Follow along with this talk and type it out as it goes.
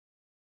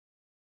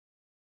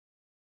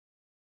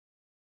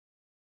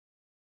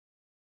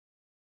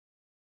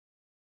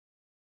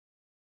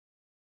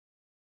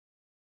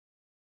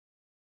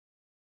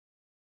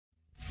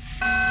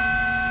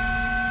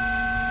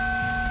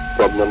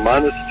from the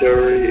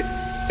monastery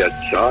at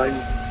Chine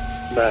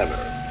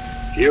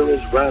Manor, here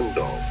is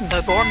Randall,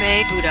 the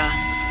Gourmet Buddha.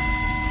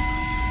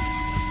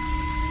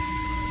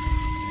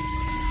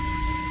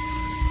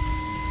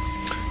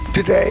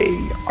 Today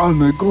on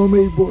the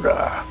Gourmet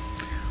Buddha,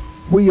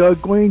 we are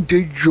going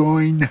to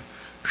join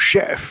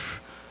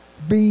Chef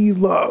B.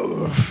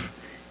 Love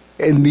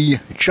in the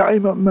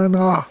China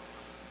Manor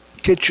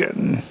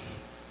kitchen.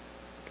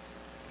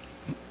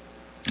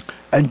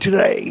 And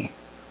today,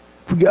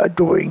 we are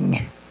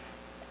doing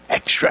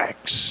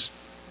extracts.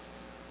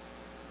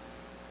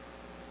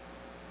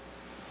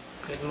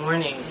 Good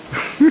morning.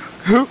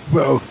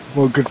 Well,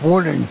 good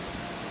morning.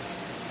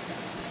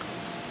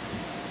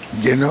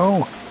 You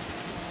know,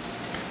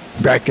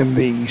 back in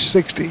the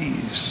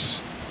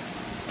 60s,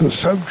 the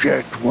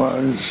subject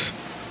was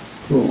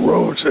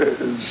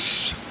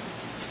roses.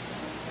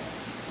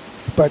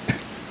 But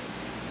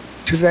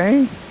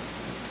today,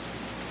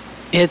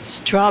 It's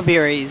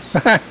strawberries.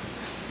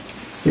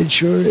 it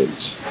sure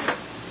is.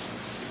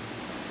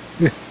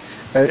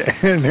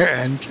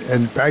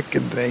 and back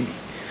in the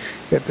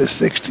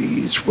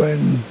 60s,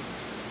 when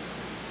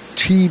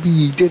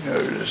TV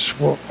dinners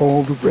were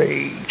all the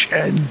rage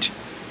and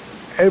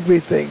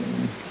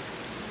everything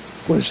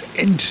was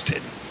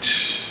instant,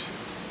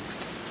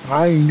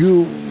 I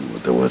knew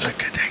there was a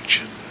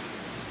connection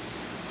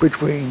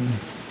between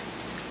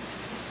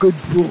good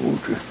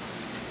food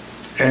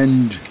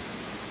and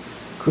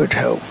good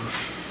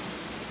health.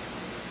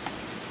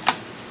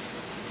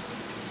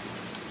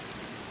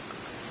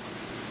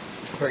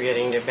 We're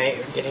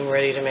getting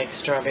ready to make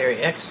strawberry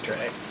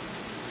extract,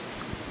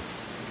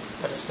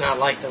 but it's not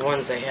like the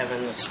ones they have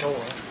in the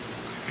store.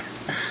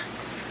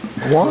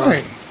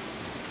 Why?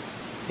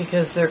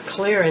 Because they're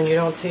clear and you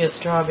don't see a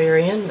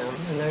strawberry in them,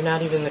 and they're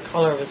not even the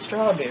color of a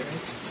strawberry.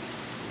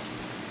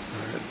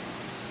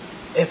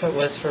 If it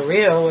was for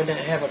real, wouldn't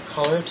it have a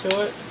color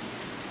to it?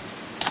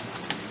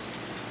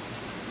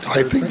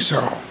 I think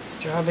so.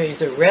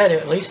 Strawberries are red,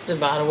 at least the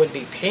bottle would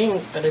be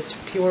pink, but it's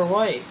pure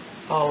white.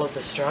 All of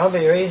the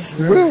strawberry.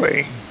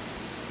 Really?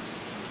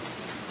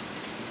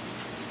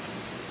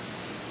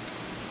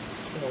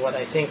 So what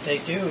I think they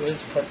do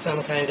is put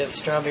some kind of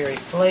strawberry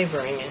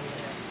flavoring in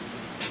there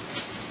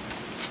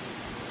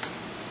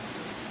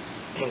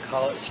and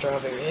call it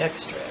strawberry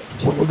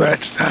extract. Well,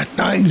 that's not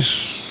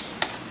nice.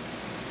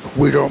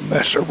 We don't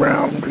mess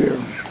around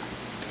here.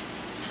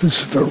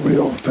 This is the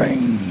real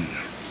thing.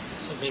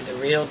 This will be the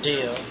real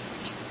deal.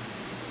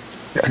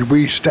 And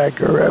we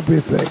stagger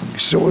everything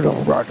so it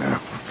don't run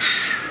out.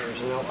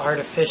 There's no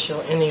artificial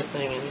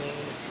anything in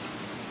these.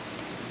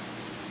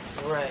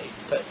 Right,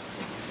 but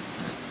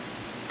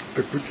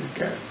Look what you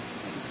got.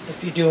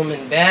 if you do them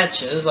in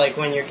batches, like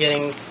when you're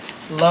getting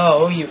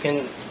low, you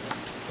can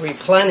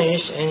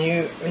replenish and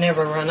you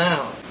never run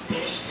out.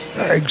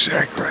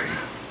 Exactly.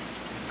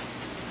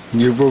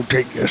 You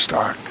rotate your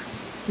stock.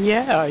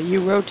 Yeah,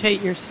 you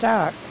rotate your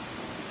stock.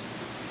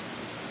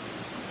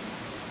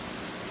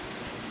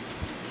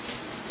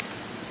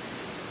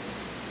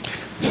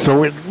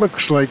 So it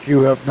looks like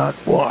you have not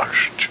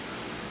washed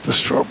the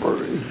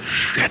strawberries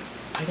yet.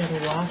 I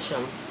gotta wash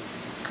them.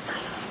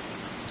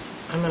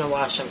 I'm gonna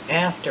wash them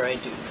after I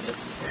do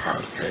this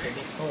instead of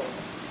before.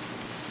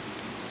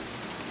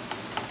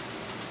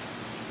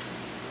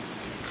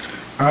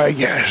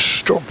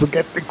 Yes, don't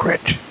forget the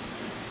grit.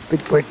 The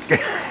grit.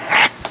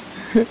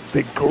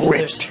 The grit.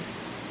 There's,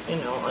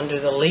 under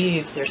the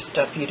leaves, there's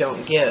stuff you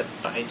don't get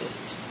by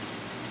just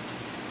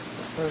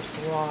the first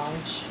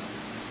wash.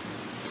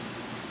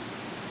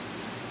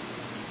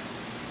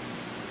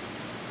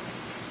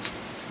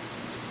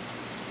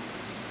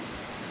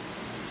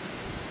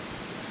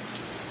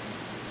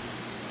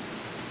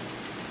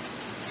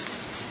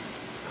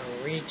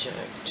 A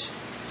reject.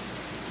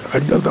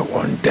 Another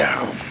one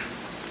down.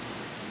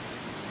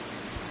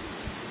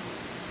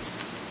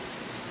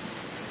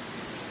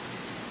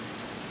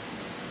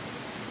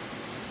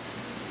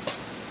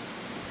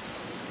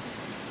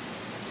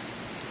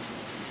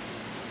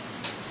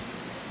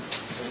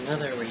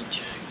 Another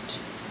reject.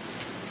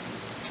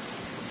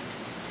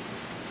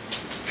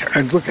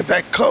 And look at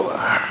that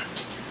color.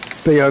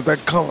 They are the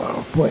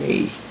color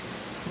way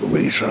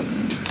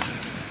reason.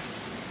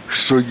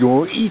 So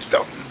you'll eat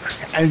them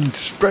and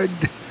spread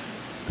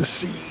the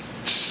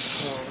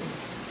seeds.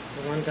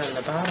 The ones on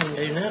the bottom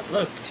do not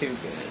look too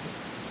good.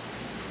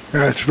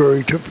 That's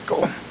very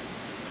typical.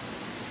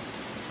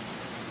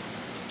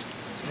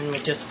 And we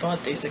just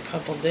bought these a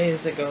couple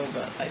days ago,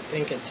 but I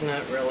think it's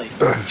not really.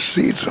 The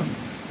season.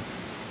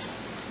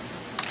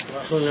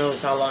 Well, who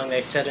knows how long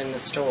they sit in the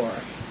store.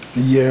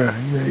 Yeah.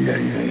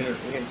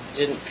 You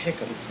didn't pick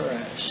them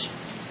fresh.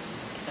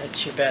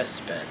 That's your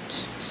best bet.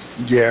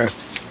 Yeah.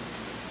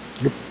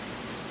 Yep.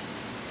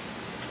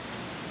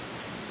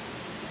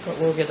 But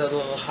we'll get a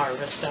little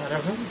harvest out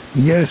of them.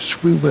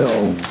 Yes, we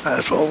will,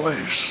 as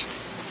always.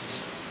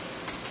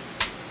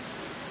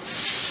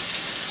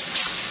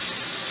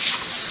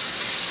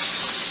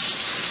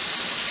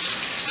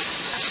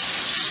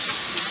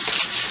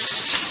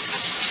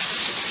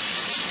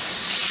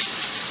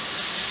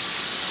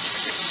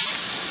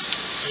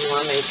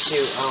 want me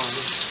to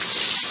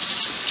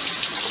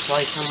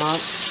slice them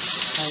up?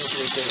 How would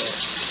we do it?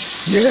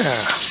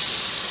 Yeah.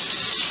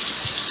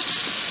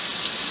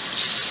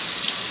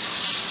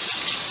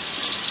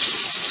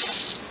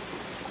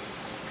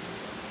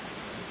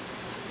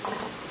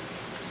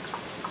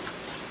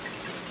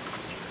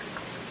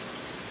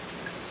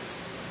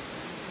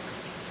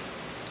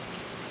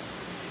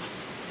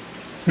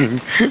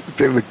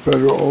 They look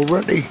better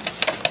already.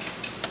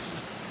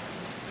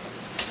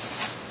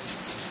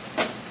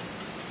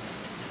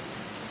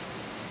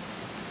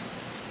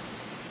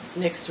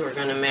 Next we're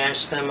going to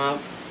mash them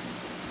up.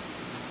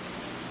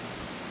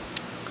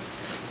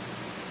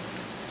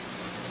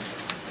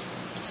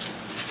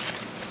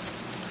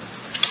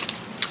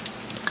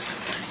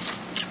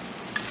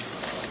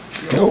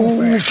 The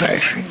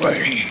old-fashioned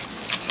way.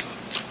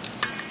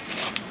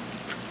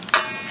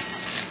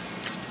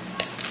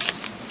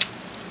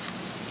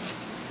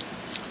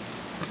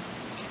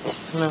 They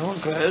smell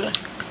good.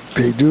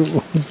 They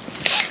do.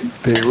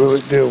 They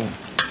really do.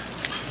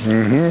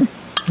 Mm-hmm.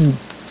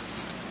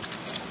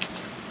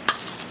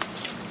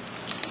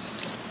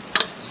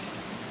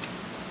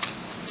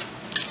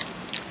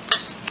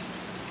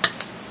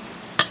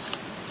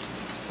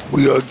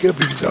 We are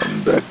giving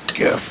them the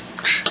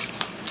gift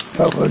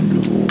of a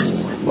new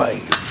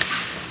life.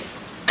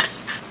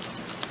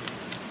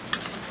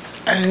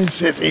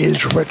 As it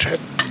is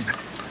written,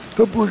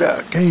 the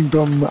Buddha came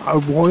from a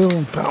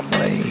royal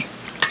family,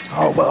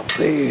 a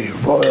wealthy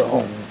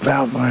royal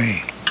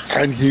family,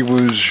 and he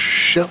was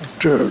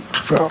sheltered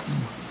from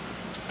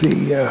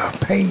the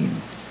pain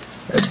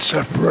and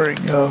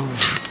suffering of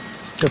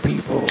the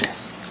people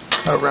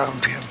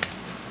around him.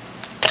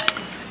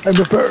 And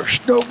the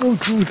first noble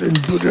truth in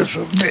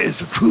Buddhism is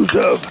the truth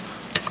of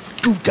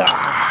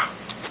dukkha,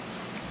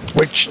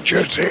 which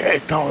just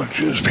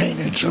acknowledges pain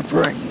and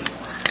suffering.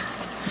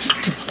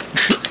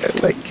 I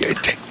like your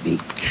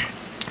technique.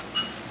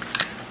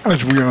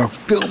 As we are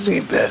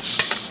filming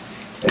this,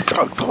 it's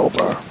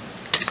October.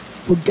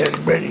 We're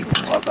getting ready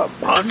for the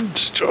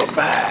Monster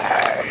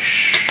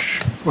Mash.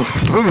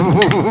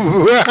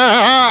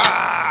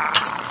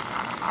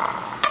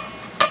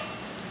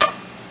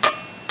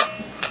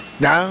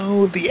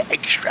 Now the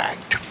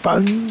extract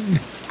fun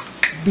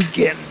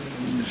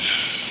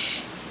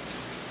begins.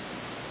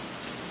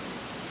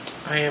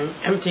 I am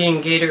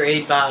emptying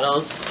Gatorade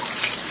bottles.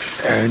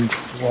 And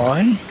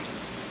why?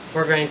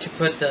 We're going to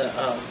put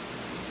the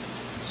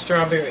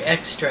strawberry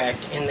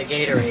extract in the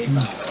Gatorade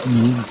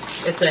bottle.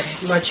 It's a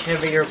much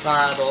heavier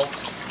bottle,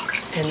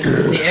 and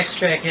the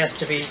extract has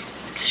to be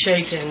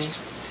shaken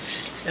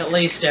at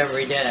least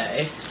every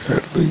day.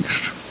 At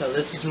least. So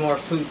this is more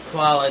food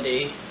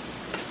quality.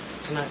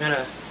 It's not going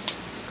to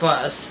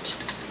bust.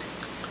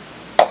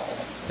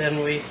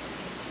 Then we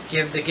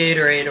give the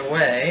Gatorade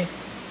away,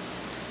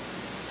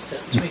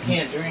 since we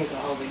can't drink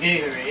all the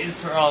Gatorade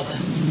for all the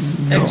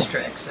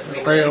extracts that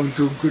we I make. am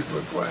too good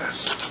for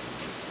glass.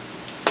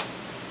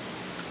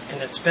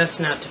 And it's best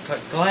not to put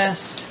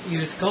glass,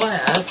 use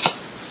glass.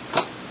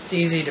 It's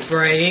easy to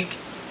break.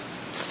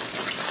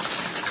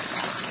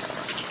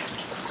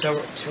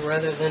 So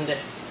rather than to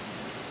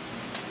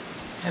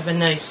have a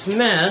nice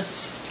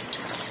mess,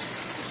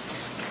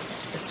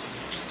 it's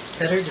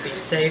better to be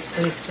safe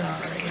than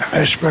sorry.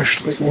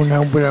 Especially when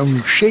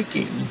I'm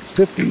shaking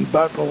 50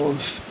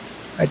 bottles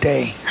a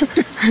day.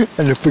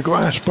 And if the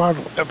glass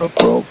bottle ever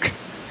broke,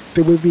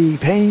 there would be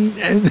pain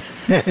and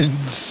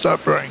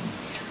suffering.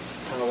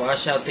 I'll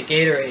wash out the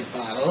Gatorade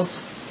bottles,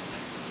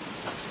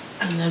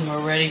 and then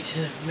we're ready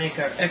to make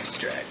our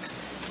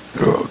extracts.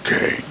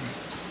 Okay.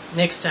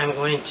 Next I'm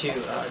going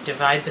to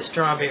divide the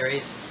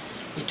strawberries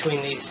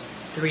between these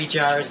 3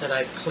 jars that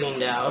I've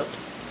cleaned out.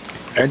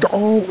 And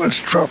all the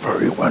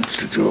strawberry wants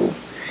to do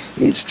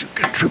is to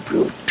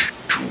contribute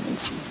to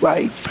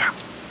life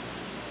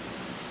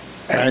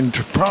and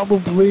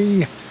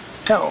probably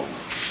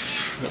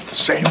health at the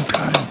same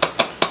time.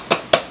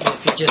 And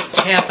if you just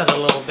tap it a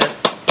little bit,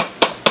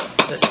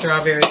 the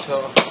strawberries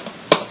will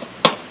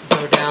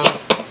go down.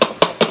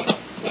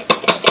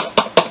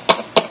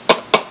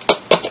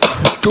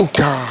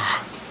 Dukkha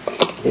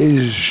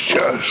is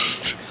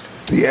just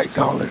the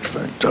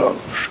acknowledgement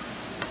of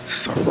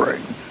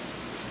suffering.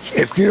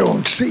 If you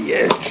don't see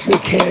it, you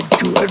can't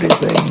do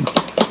anything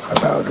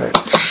about it.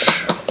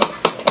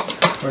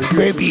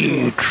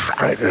 Maybe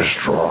try the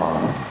straw.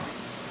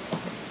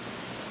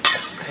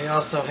 I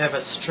also have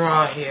a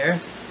straw here.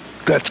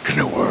 That's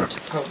gonna work.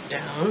 Poke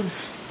down.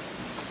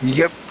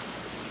 Yep.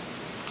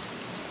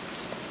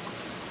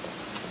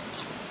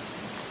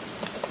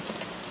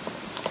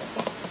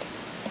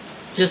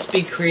 Just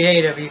be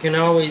creative. You can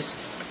always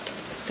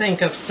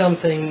think of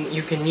something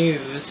you can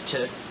use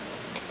to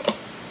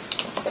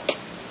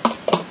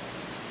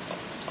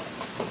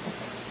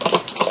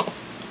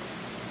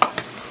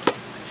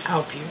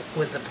help you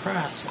with the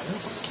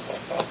process.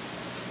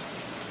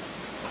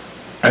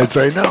 As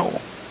I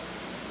know,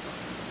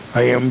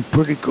 I am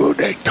pretty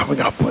good at coming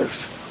up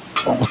with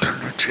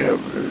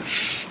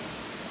alternatives.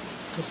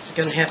 This is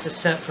going to have to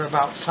set for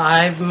about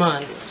 5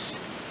 months.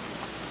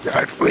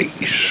 At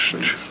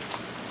least.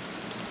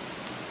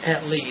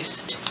 at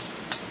least.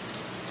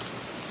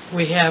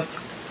 We have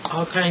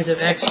all kinds of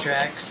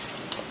extracts,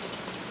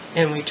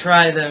 and we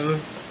try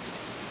them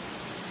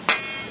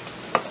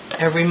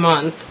every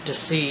month to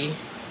see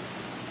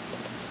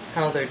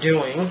how they're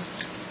doing,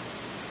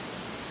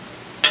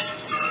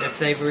 if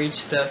they've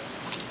reached the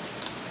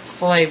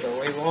flavor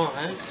we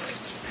want.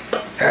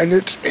 And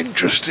it's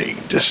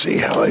interesting to see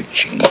how it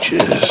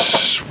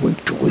changes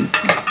week to week.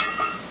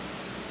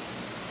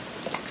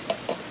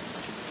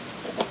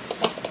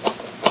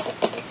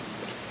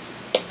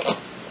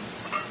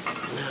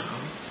 Now,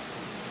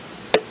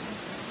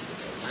 this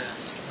is the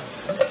last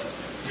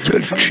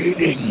one. You're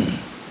cheating.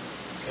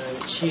 I'm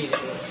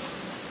cheating.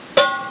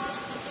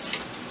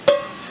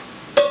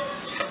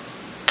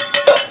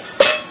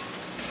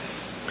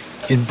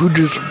 In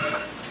Buddhism,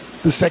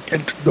 the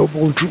second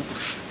noble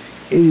truth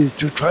is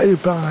to try to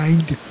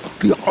find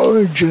the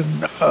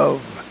origin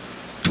of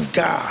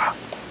dukkha,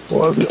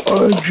 or the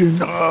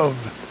origin of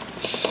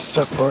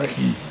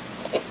suffering,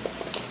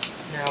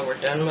 Now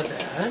we're done with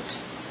that.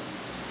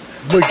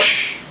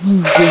 which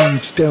usually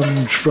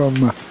stems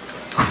from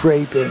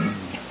craving.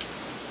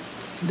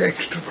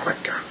 Next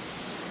vodka.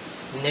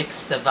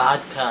 Nix the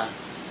vodka.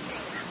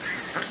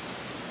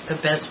 The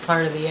best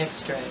part of the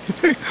extract.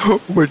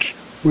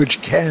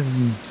 which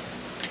can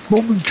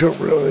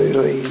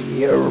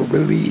momentarily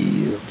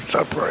relieve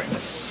suffering.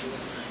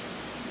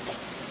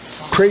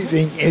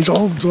 Craving is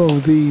also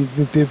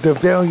the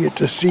failure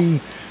to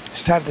see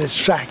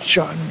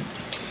satisfaction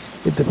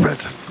in the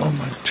present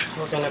moment.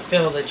 We're going to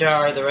fill the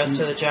jar, the rest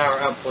of the jar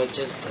up with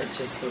it's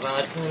just the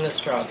vodka and the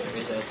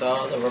strawberries. That's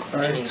all the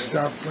remaining.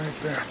 Stop right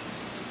there.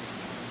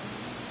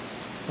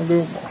 A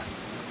little more.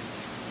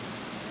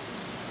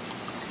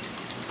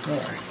 All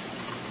right.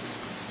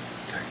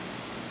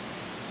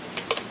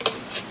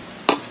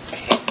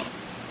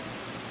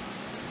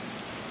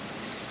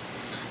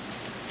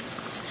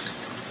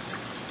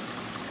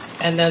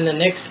 And then the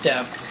next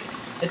step,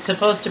 it's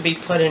supposed to be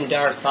put in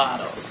dark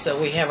bottles,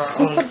 so we have our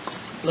own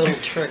little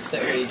trick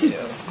that we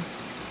do.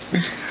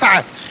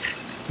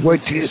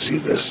 Wait till you see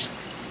this.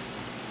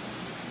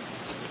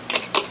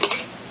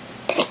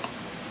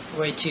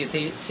 Wait till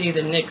you see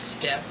the next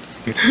step.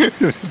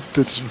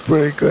 This is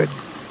very good.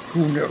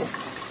 Who knew?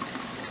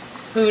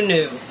 Who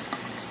knew?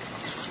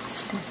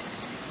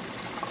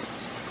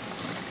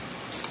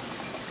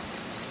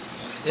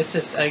 This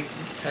is a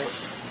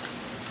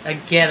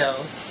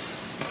ghetto.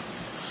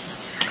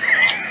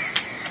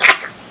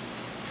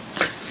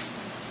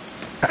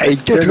 A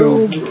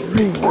ghetto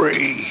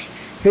brewery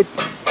hit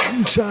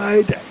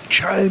inside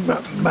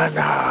China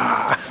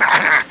Mana.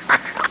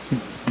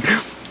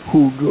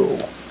 Who knew?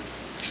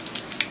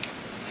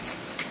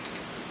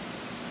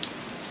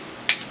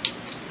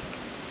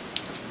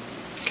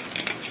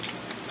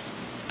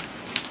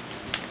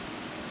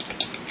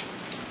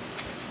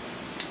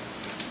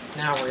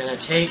 Now we're going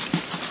to shake.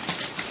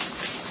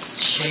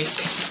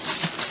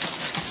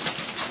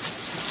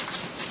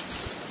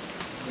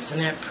 Isn't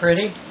that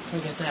pretty?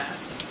 Look at that.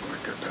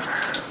 Look at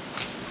that.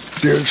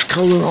 There's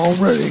color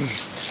already,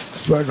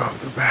 right off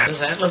the bat. Does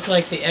that look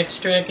like the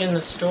extract in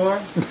the store?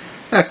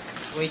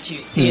 Wait till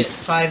you see it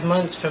 5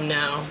 months from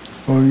now.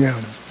 Oh, yeah.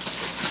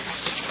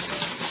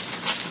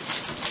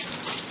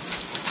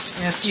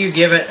 After you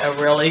give it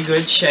a really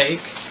good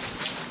shake,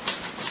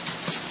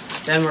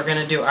 then we're going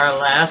to do our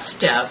last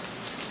step,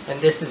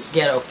 and this is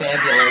ghetto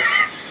fabulous.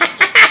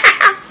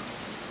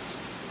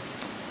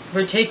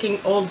 We're taking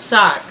old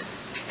socks,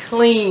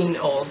 clean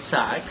old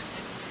socks,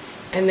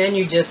 and then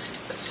you just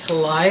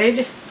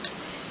slide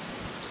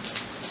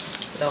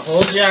the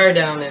whole jar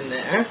down in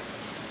there,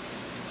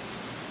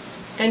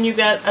 and you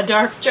got a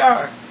dark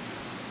jar.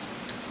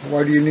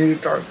 Why do you need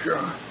a dark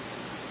jar?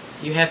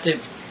 You have to,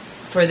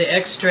 for the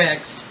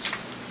extracts,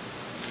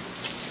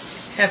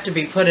 have to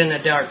be put in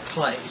a dark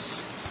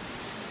place.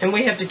 And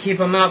we have to keep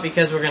them out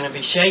because we're going to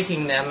be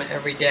shaking them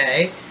every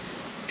day,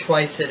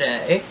 twice a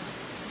day.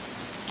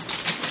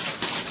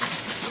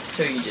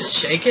 So you just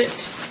shake it.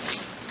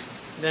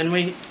 Then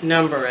we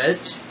number it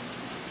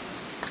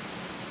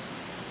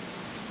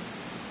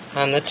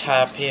on the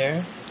top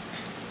here.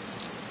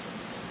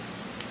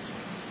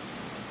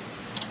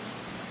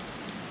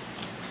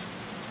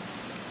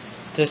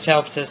 This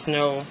helps us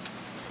know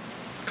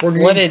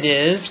what it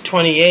is,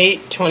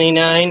 28,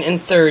 29,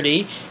 and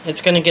 30.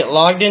 It's going to get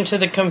logged into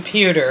the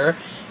computer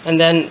and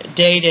then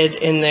dated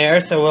in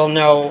there so we'll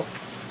know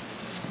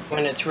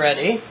when it's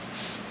ready.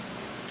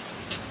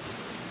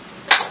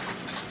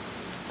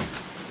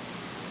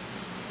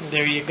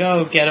 There you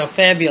go, Ghetto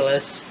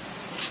Fabulous.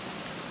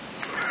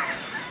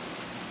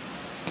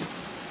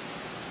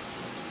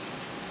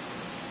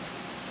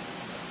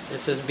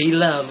 This is Be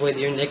Love with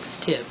your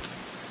next tip.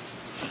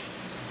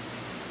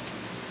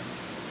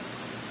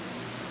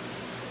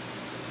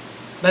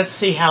 Let's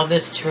see how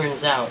this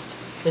turns out.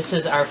 This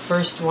is our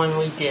first one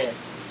we did.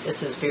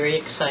 This is very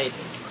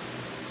exciting.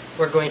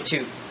 We're going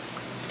to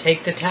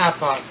take the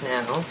top off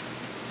now,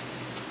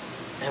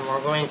 and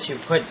we're going to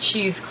put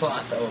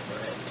cheesecloth over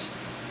it.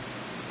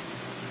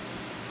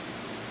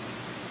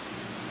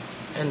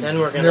 And then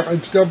we're going Yeah, to...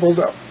 it's doubled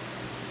up.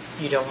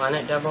 You don't want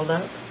it doubled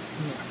up?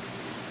 Yeah.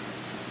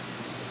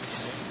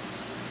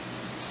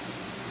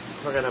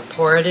 We're going to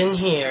pour it in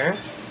here.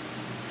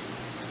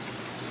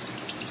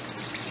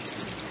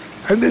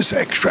 And this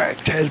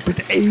extract has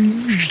been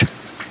aged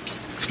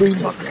 3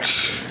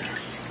 months,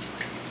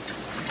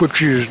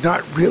 which is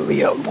not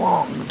really a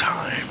long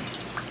time.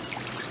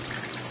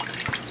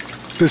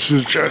 This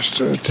is just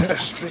to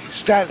test the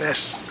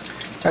status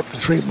at the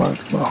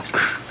 3-month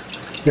mark.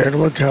 And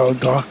look how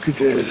dark it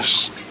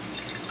is.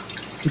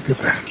 Look at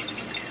that.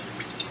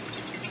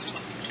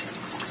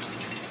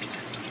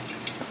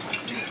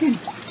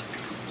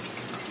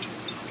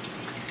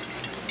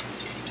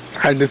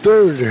 And the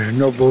third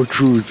noble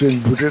truth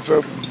in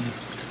Buddhism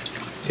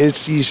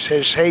is the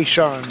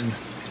cessation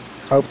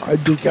of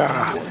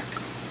adukkha,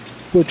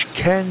 which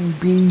can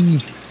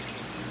be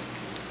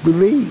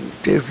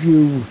relieved if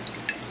you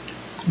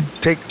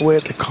take away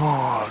the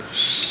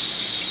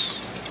cause,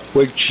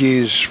 which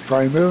is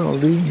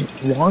primarily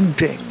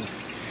wanting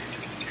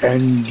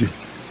and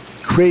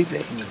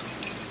craving.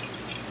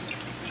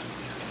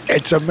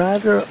 It's a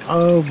matter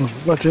of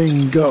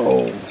letting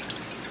go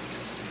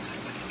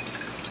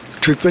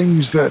to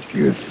things that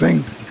you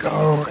think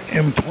are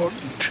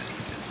important,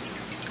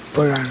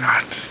 but are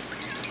not.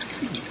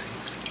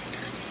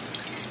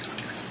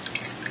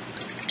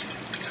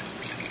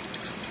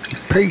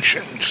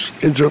 Patience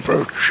is a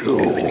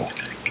virtue.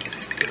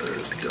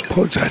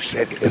 Possess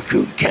it if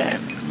you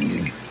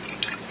can.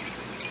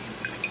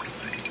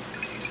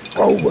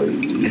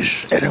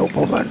 Always in a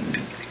woman,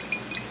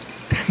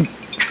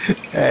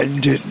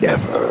 and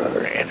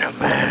never in a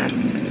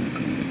man.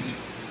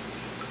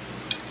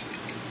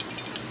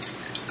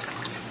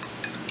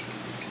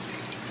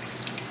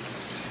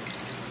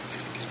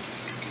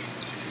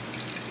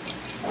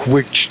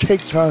 Which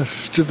takes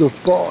us to the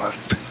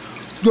fourth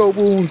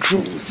noble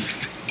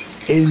truth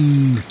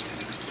in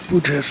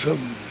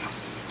Buddhism,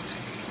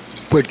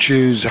 which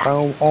is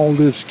how all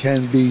this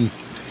can be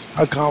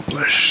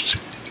accomplished.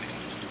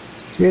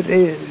 It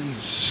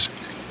is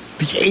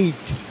the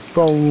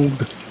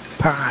eightfold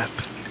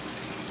path: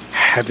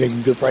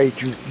 having the right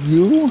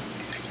view,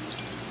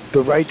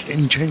 the right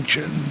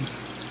intention,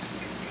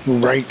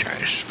 right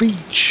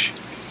speech,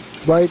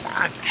 right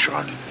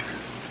action,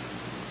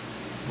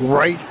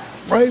 right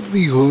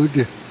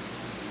livelihood,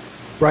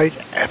 right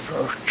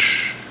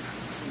effort,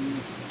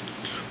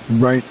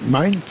 right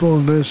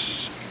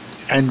mindfulness,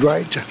 and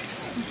right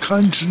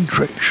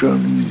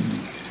concentration.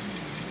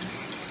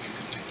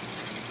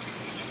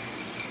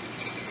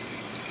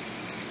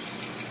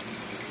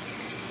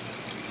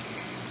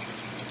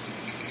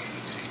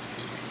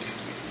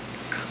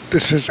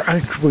 This is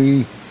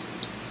actually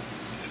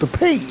the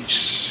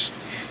pace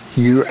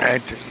here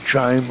at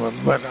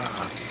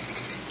Chimamanda.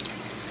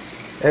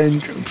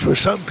 And for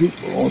some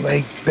people,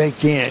 they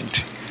can't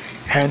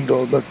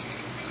handle the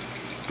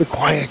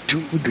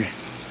quietude.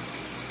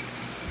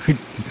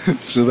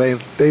 So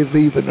they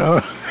leave in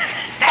a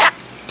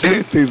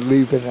they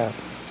leave in a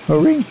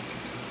hurry.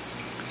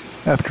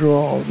 After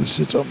all, this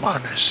is a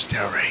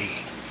monastery.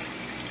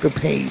 The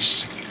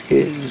pace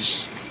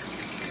is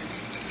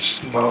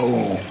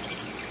slow.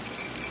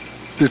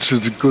 This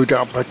is a good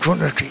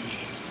opportunity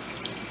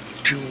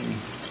to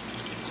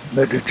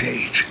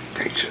meditate.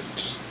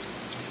 Patience.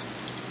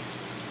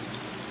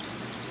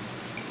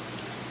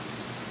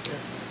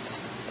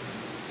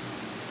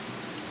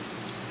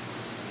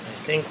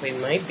 I think we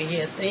might be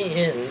at the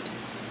end.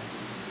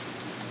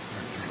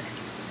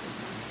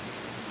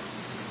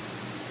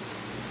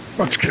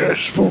 Let's get a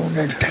spoon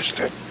and test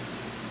it.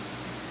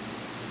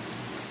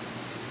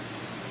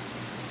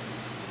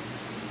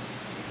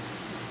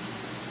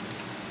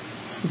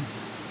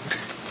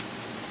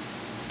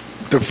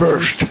 The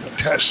first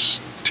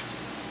test.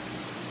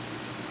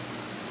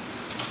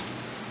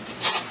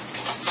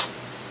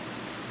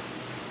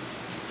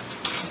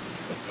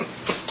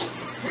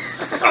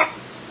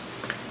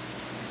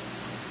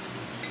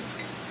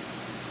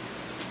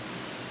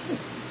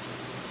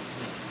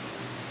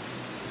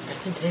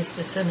 I can taste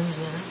the cinnamon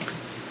now.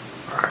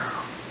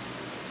 Wow.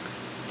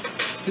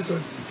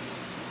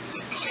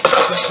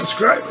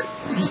 Describe it.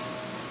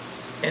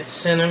 It's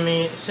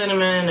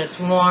cinnamon, it's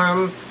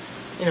warm.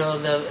 You know,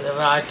 the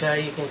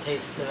vodka, you can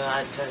taste the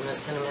vodka and the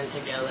cinnamon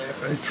together.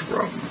 It's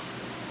rum.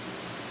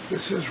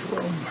 This is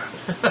rum.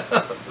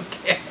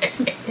 Okay.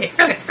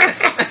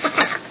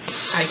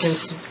 I can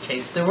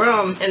taste the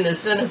rum and the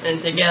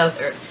cinnamon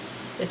together.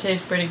 It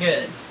tastes pretty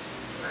good.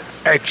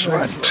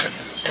 Excellent.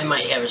 I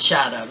might have a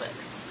shot of it.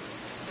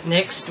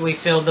 Next, we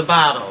fill the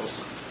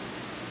bottles.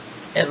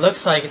 It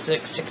looks like it's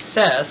a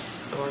success.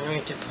 We're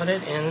going to put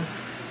it in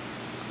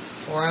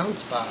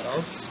 4-ounce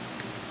bottles.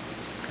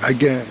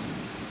 Again,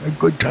 a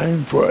good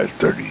time for a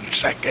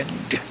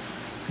 30-second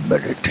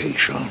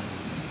meditation.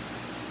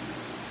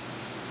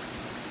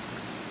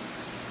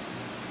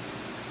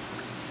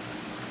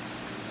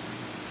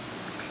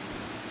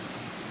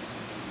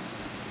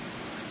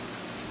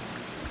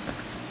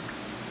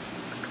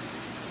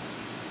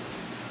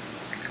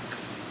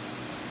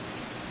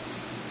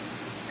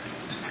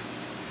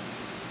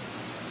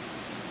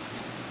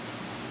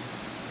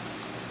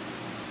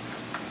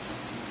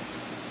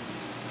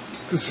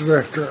 This is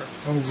after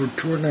over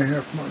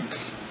 2.5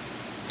 months.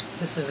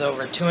 This is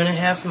over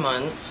 2.5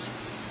 months.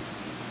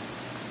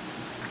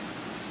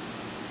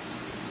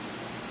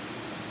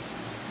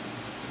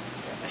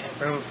 I have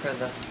room for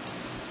the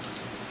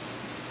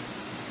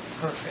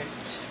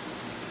perfect.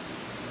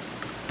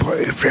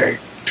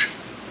 Perfect.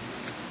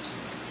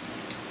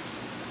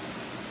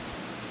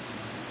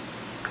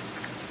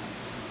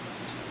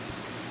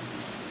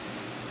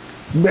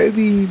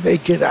 Maybe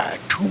make it a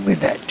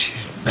 2-minute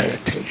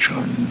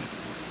meditation.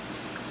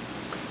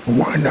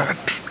 Why not?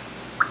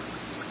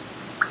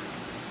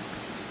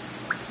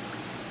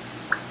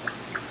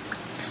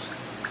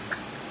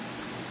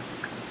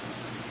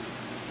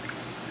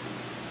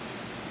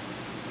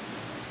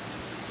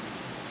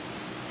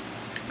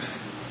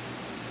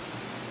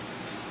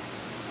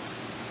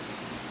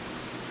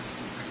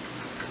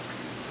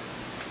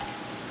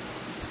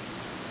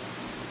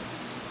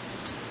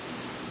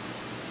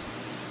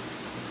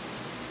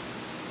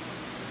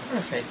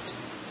 Perfect.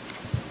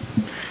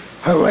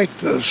 I like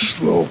the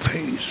slow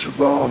pace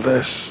of all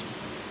this.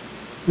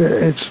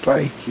 It's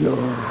like you're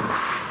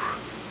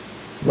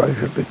right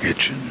at the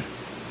kitchen.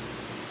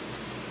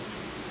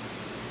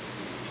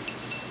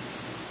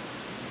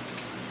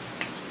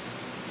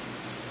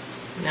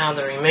 Now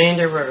the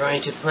remainder we're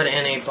going to put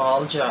in a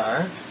ball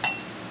jar.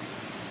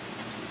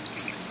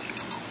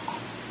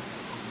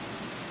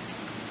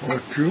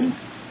 What, you?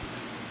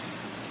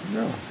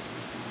 No.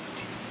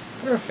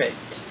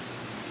 Perfect.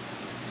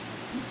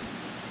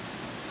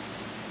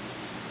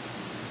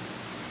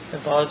 The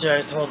ball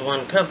jars hold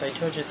 1 cup. I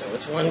told you there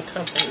was 1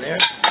 cup in there.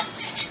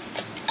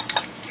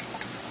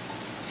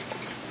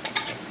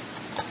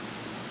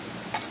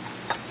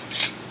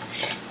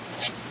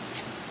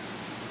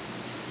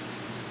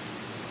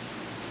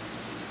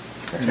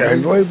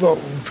 And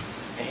labeled.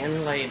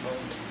 And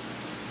labeled.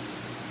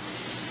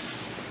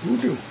 Who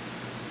knew?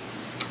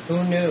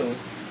 Who knew?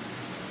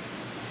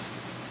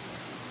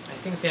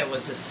 I think that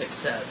was a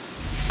success.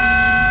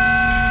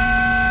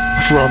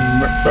 From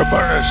the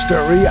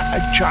monastery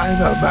at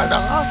China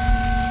Manor,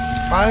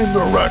 I'm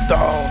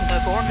Randall The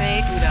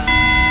Gourmet Buddha.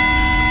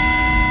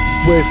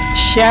 with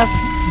Chef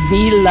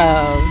Be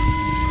Love.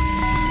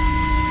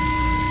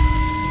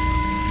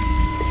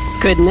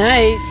 Good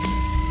night.